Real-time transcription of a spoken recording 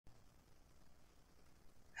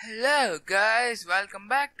Hello guys, welcome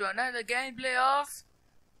back to another gameplay of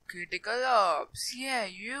Critical Ops. Yeah,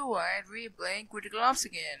 you are replaying Critical Ops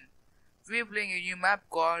again. We're playing a new map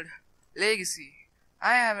called Legacy.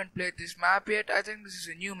 I haven't played this map yet. I think this is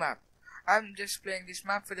a new map. I'm just playing this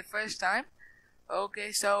map for the first time.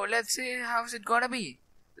 Okay, so let's see how's it gonna be.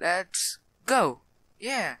 Let's go.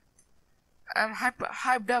 Yeah, I'm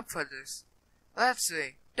hyped up for this. Let's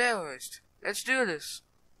see. Terrorist. Let's do this.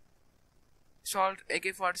 Assault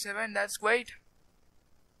AK-47, that's great.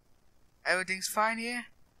 Everything's fine here.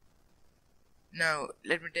 Now,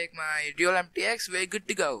 let me take my dual MTX, we're good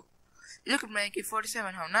to go. Look at my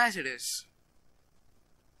AK-47, how nice it is.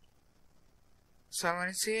 Someone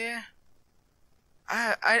is here.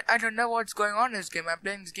 I don't know what's going on in this game. I'm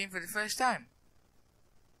playing this game for the first time.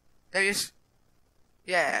 There he is.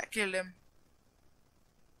 Yeah, killed him.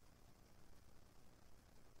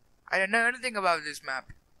 I don't know anything about this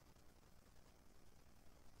map.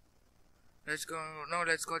 Let's go, no,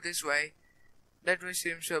 let's go this way. That way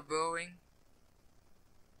seems so boring.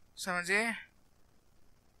 Someone's here?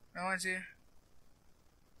 No one's here.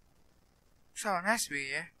 Someone has to be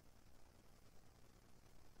here.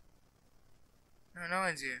 No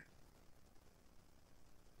one's here.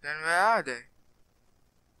 Then where are they?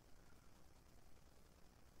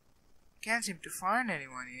 Can't seem to find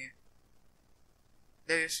anyone here.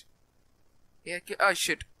 There is. Yeah, oh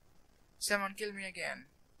shit. Someone killed me again.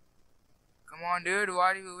 Come on, dude,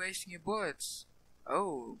 why are you wasting your bullets?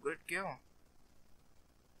 Oh, good kill.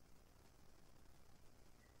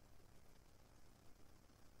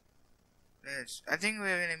 Yes, I think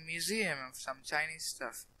we're in a museum of some Chinese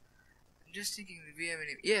stuff. I'm just thinking that we have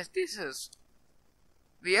any. Yes, this is.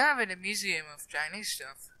 We are in a museum of Chinese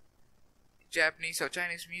stuff. Japanese or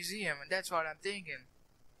Chinese museum, and that's what I'm thinking.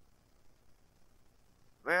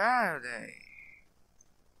 Where are they?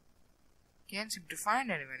 Can't seem to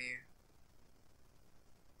find anyone here.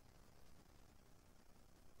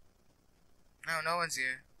 No one's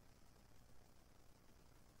here.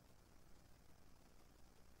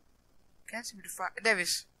 Can't seem to find. There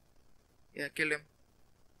is. Yeah, kill him.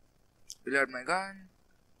 Reload my gun.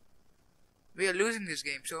 We are losing this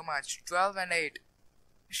game so much. 12 and 8.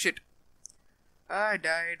 Shit. I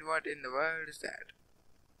died. What in the world is that?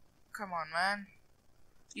 Come on, man.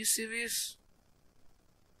 You serious?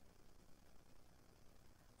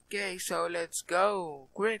 Okay, so let's go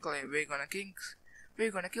quickly. We're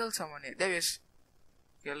gonna kill someone here. There he is.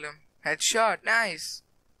 Kill him. Headshot. Nice.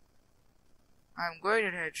 I'm great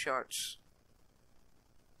at headshots.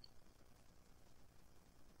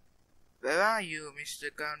 Where are you,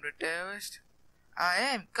 Mr. Counter-Terrorist? I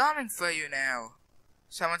am coming for you now.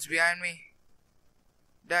 Someone's behind me.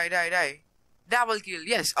 Die. Double kill.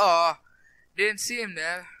 Yes. Oh, didn't see him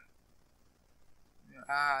there.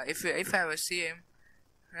 If I ever see him,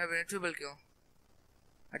 I'll have a triple kill.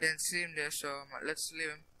 I didn't see him there, so let's leave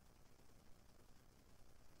him.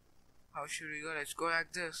 How should we go? Let's go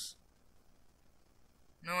like this.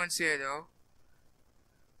 No one's here though.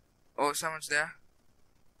 Oh, someone's there.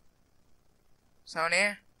 Someone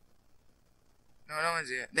here? No one's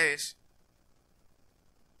here. There he is.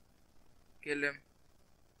 Kill him.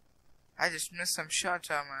 I just missed some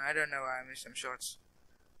shots, I don't know why I missed some shots.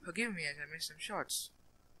 Forgive me as I missed some shots.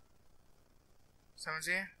 Someone's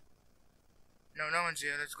here? No one's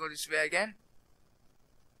here. Let's go this way again.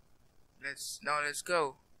 Let's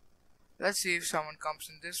go. Let's see if someone comes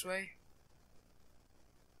in this way.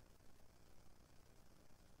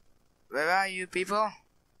 Where are you people?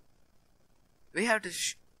 We have to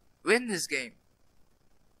win this game.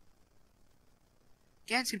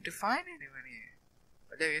 Can't seem to find anyone here.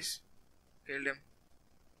 But there he is. Killed him.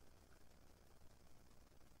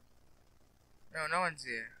 No one's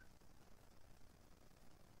here.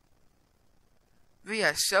 We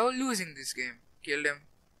are so losing this game. Killed him.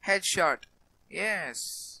 Headshot.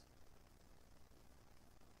 Yes.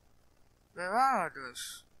 Where are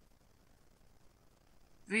those?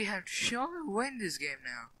 We have to surely win this game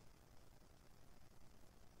now.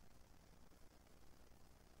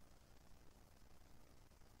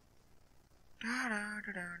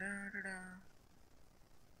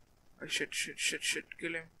 Oh shit.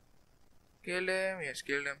 Kill him. Yes,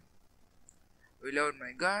 killed him. Reload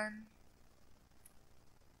my gun.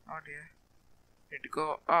 Out here. Need to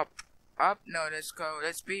go up. No, let's go.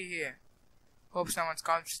 Let's be here. Hope someone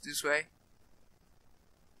comes this way.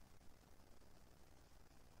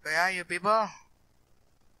 Where are you people?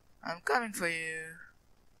 I'm coming for you.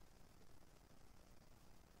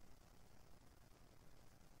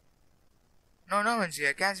 No one's here.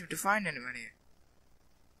 I can't seem to find anyone here.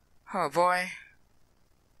 Oh boy.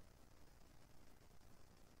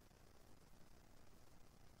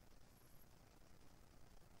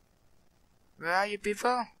 Where are you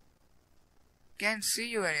people? Can't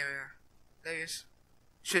see you anywhere. There he is.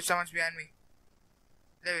 Shit, someone's behind me.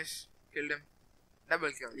 There he is. Killed him.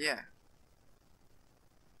 Double kill, yeah.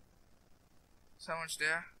 Someone's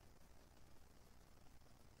there.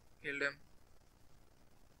 Killed him.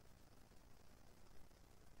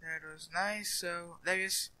 That was nice. So, there he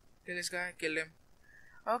is. Kill this guy. Killed him.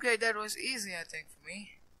 Okay, that was easy, I think, for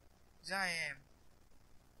me. Because I am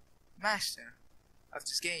master of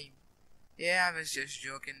this game. Yeah, I was just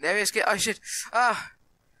joking. There he is. Oh shit. Ah!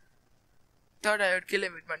 Thought I would kill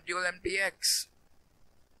him with my dual MPX.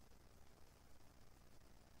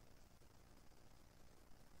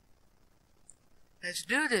 Let's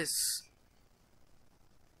do this.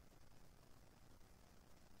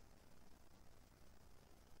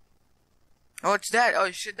 Oh, what's that? Oh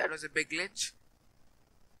shit, that was a big glitch.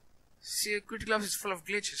 See, Critical Ops is full of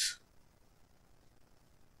glitches.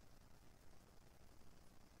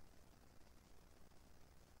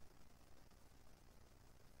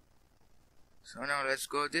 So now let's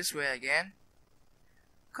go this way again.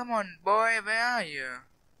 Come on, boy, where are you?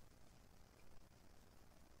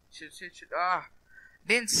 Shit. Ah,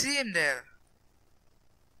 didn't see him there.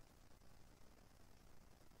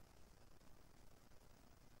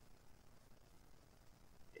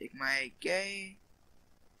 Take my AK.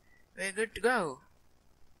 We're good to go.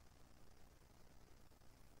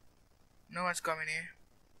 No one's coming here.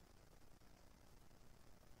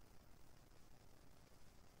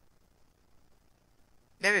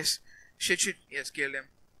 There is. Shit. Yes, killed him.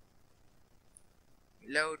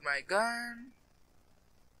 Load my gun.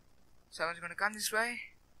 Someone's gonna come this way?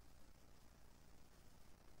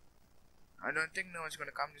 I don't think no one's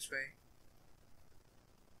gonna come this way.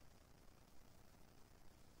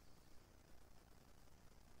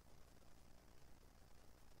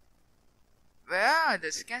 Where are they?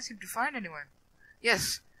 I can't seem to find anyone.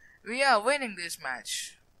 Yes, we are winning this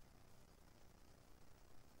match.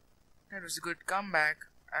 That was a good comeback,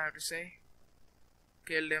 I have to say.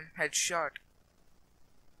 Killed him, headshot.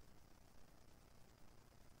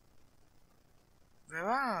 Where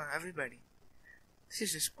are everybody? This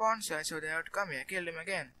is a sponsor, so they have to come here. Killed him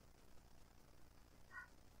again.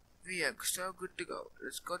 We are so good to go.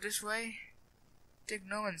 Let's go this way. Think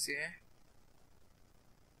no one's here.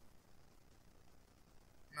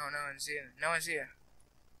 No one's here. No one's here.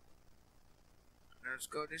 Let's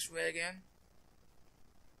go this way again.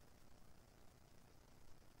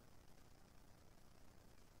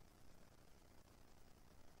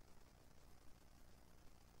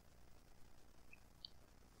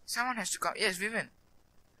 Someone has to come. Yes, we win.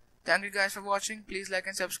 Thank you guys for watching. Please like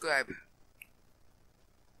and subscribe.